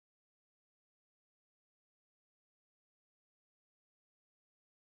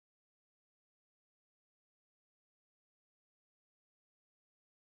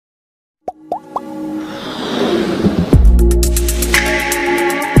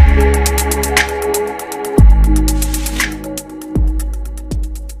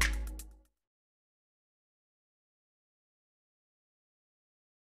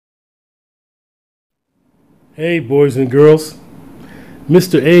Hey boys and girls,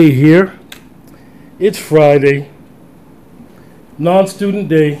 Mr. A here. It's Friday, non-student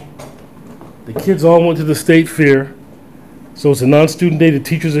day. The kids all went to the state fair, so it's a non-student day. The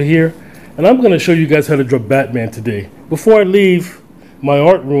teachers are here, and I'm going to show you guys how to draw Batman today. Before I leave my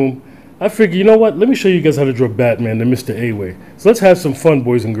art room, I figure, you know what, let me show you guys how to draw Batman the Mr. A way. So let's have some fun,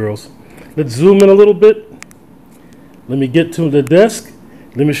 boys and girls. Let's zoom in a little bit. Let me get to the desk.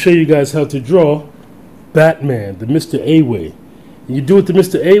 Let me show you guys how to draw Batman the Mr. A way. And you do it the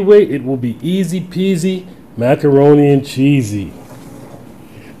Mr. A way, it will be easy peasy, macaroni and cheesy.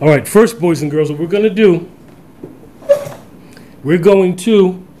 All right, first, boys and girls, what we're going to do, we're going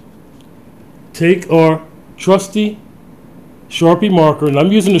to take our trusty Sharpie marker, and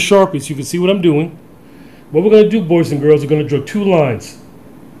I'm using the Sharpie so you can see what I'm doing. What we're going to do, boys and girls, we're going to draw two lines.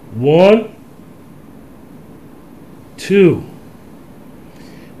 1, 2.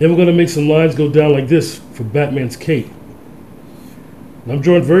 Then we're going to make some lines go down like this for Batman's cape. And I'm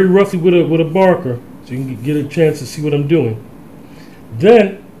drawing very roughly with a marker so you can get a chance to see what I'm doing.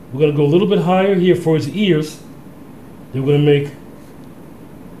 Then we're going to go a little bit higher here for his ears. Then we're going to make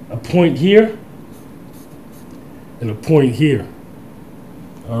a point here and a point here.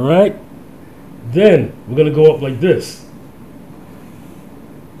 All right? Then we're going to go up like this.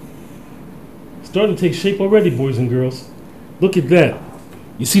 Starting to take shape already, boys and girls. Look at that.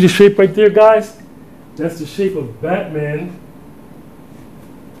 You see the shape right there, guys? That's the shape of Batman's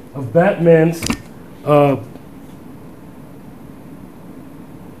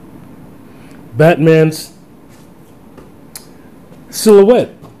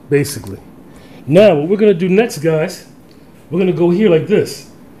silhouette, basically. Now, what we're going to do next, guys, we're going to go here like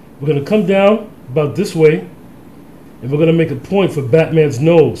this. We're going to come down about this way, and we're going to make a point for Batman's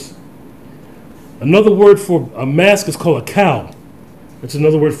nose. Another word for a mask is called a cowl. That's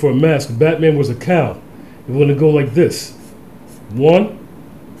another word for a mask. Batman was a cowl. And we're going to go like this. 1,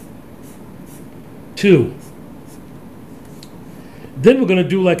 2. Then we're going to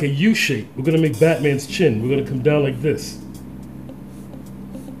do like a U shape. We're going to make Batman's chin. We're going to come down like this.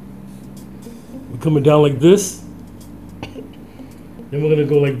 We're coming down like this. Then we're going to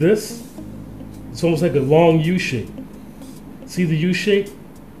go like this. It's almost like a long U shape. See the U shape?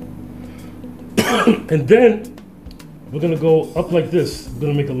 And then we're going to go up like this. We're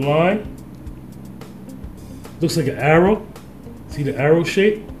going to make a line. Looks like an arrow. See the arrow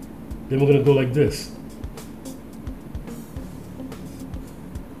shape? Then we're going to go like this.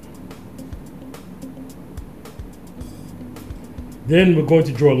 Then we're going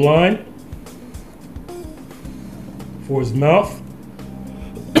to draw a line for his mouth.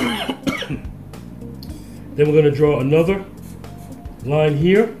 Then we're going to draw another line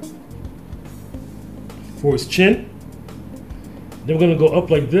here for his chin. Then we're going to go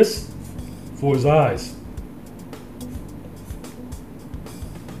up like this for his eyes.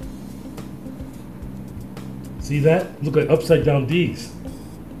 See that? Look like upside down D's.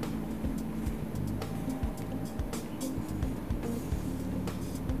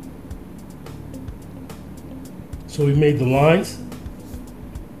 So we made the lines,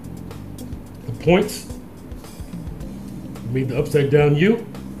 the points, we made the upside down U.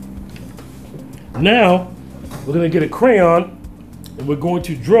 Now we're going to get a crayon and we're going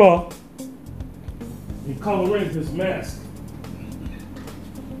to draw and color in his mask.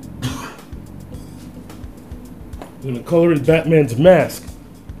 We're going to color in Batman's mask.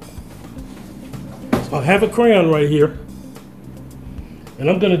 So I have a crayon right here, and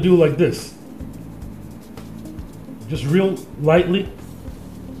I'm going to do like this. Just real lightly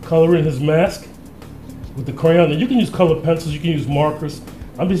color in his mask with the crayon. And you can use colored pencils, you can use markers.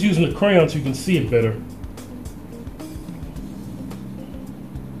 I'm just using the crayon so you can see it better.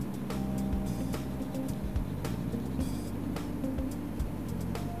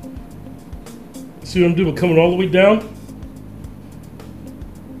 See what I'm doing? Coming all the way down.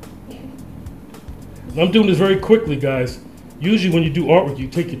 And I'm doing this very quickly, guys. Usually when you do artwork, you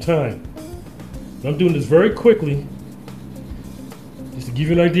take your time. And I'm doing this very quickly, just to give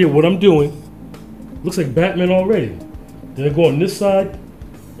you an idea of what I'm doing. Looks like Batman already. Then I go on this side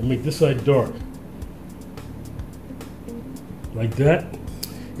and make this side dark. Like that.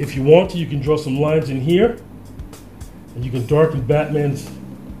 If you want to, you can draw some lines in here. And you can darken Batman's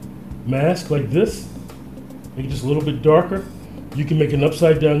mask like this. Make it just a little bit darker. You can make an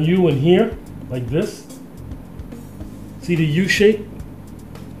upside down U in here, like this. See the U shape?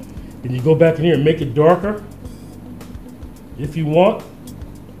 And you go back in here and make it darker, if you want,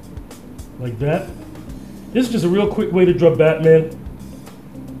 like that. This is just a real quick way to draw Batman.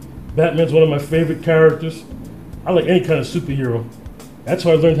 Batman's one of my favorite characters. I like any kind of superhero. That's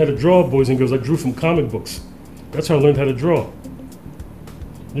how I learned how to draw, boys and girls. I drew from comic books. That's how I learned how to draw.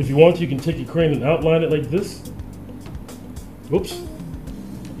 And if you want to, you can take your crayon and outline it like this. Oops.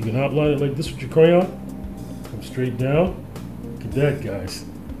 You can outline it like this with your crayon. Come straight down. Look at that, guys.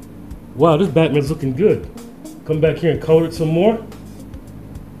 Wow, this Batman's looking good. Come back here and color it some more.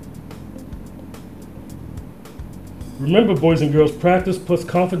 Remember, boys and girls, practice plus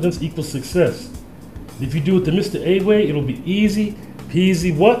confidence equals success. If you do it the Mr. A way, it'll be easy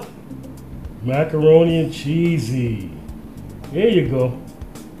peasy what? Macaroni and cheesy. There you go.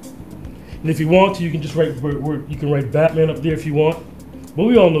 And if you want to, you can just write Batman up there if you want. But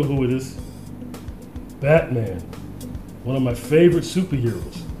we all know who it is. Batman. One of my favorite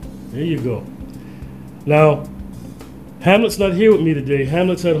superheroes. There you go. Now, Hamlet's not here with me today.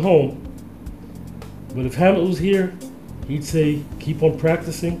 Hamlet's at home. But if Hamlet was here, he'd say, keep on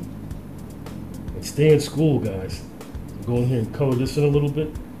practicing and stay in school, guys. Go in here and color this in a little bit.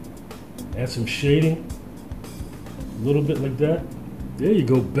 Add some shading. A little bit like that. There you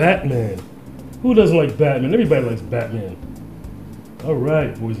go, Batman. Who doesn't like Batman? Everybody likes Batman. All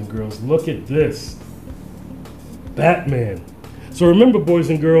right, boys and girls, look at this. Batman. So remember, boys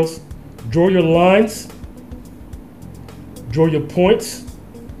and girls, draw your lines, draw your points,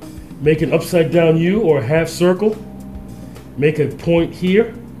 make an upside down U or a half circle, make a point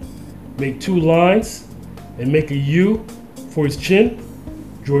here, make two lines, and make a U for his chin.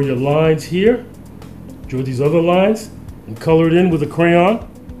 Draw your lines here, draw these other lines, and color it in with a crayon.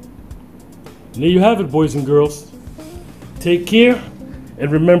 And there you have it, boys and girls. Take care,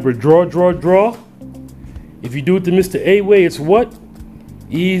 and remember, draw, draw, draw. If you do it the Mr. A way, it's what?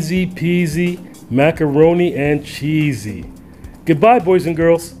 Easy peasy, macaroni and cheesy. Goodbye, boys and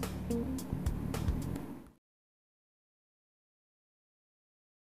girls.